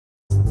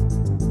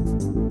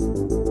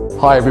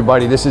Hi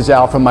everybody, this is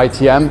Al from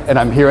ITM and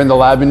I'm here in the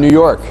lab in New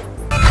York.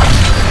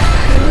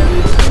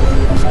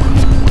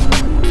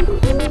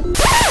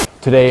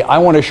 Today I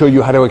want to show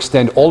you how to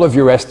extend all of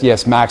your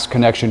SDS-MAX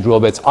connection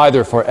drill bits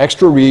either for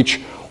extra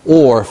reach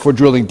or for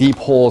drilling deep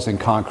holes in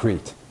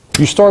concrete.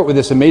 You start with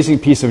this amazing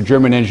piece of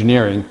German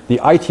engineering, the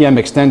ITM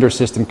extender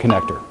system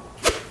connector.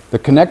 The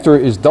connector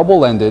is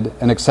double-ended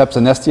and accepts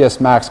an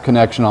SDS-MAX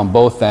connection on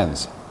both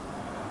ends.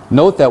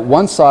 Note that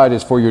one side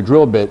is for your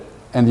drill bit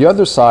and the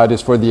other side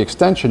is for the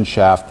extension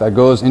shaft that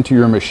goes into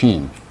your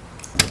machine.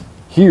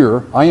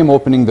 Here, I am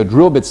opening the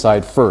drill bit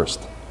side first.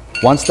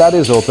 Once that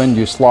is open,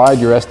 you slide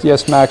your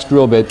SDS-MAX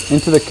drill bit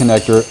into the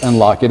connector and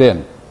lock it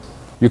in.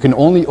 You can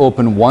only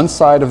open one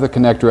side of the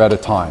connector at a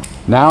time.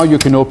 Now you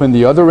can open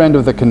the other end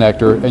of the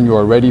connector and you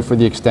are ready for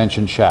the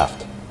extension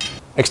shaft.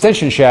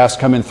 Extension shafts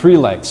come in three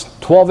lengths: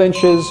 12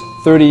 inches,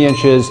 30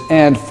 inches,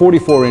 and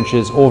 44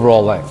 inches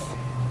overall length.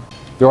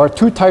 There are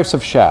two types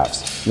of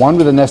shafts, one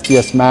with an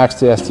SDS-MAX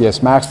to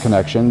SDS-MAX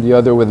connection, the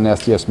other with an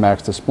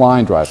SDS-MAX to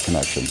spline drive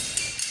connection.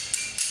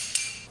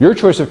 Your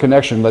choice of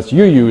connection lets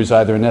you use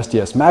either an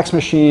SDS-MAX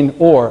machine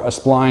or a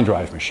spline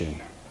drive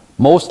machine.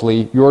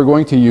 Mostly, you are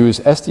going to use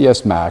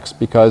SDS-MAX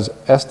because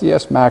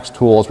SDS-MAX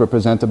tools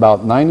represent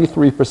about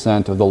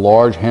 93% of the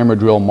large hammer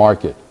drill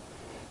market.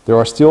 There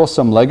are still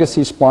some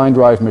legacy spline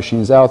drive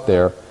machines out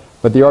there,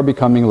 but they are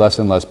becoming less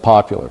and less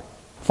popular.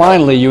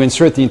 Finally, you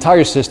insert the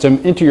entire system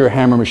into your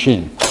hammer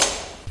machine.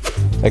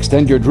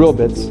 Extend your drill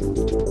bits,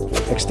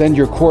 extend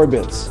your core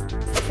bits,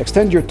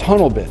 extend your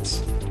tunnel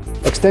bits,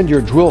 extend your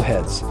drill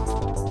heads,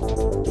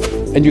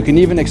 and you can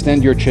even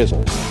extend your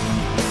chisels.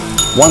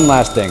 One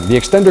last thing, the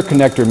extender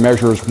connector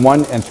measures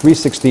 1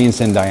 3/16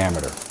 in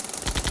diameter.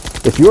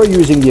 If you are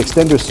using the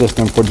extender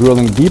system for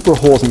drilling deeper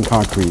holes in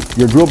concrete,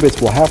 your drill bits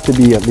will have to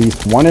be at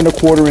least 1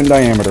 1/4 in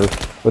diameter,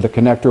 or the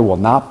connector will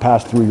not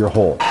pass through your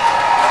hole.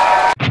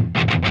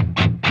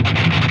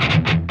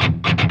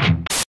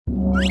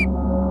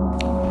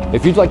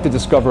 If you'd like to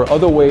discover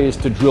other ways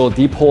to drill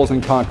deep holes in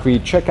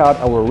concrete, check out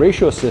our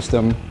ratio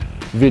system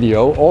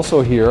video,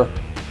 also here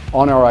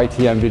on our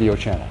ITM video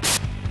channel.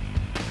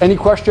 Any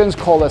questions,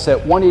 call us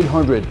at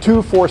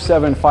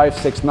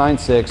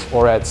 1-800-247-5696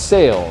 or at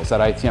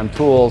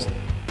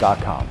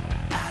sales@itmtools.com.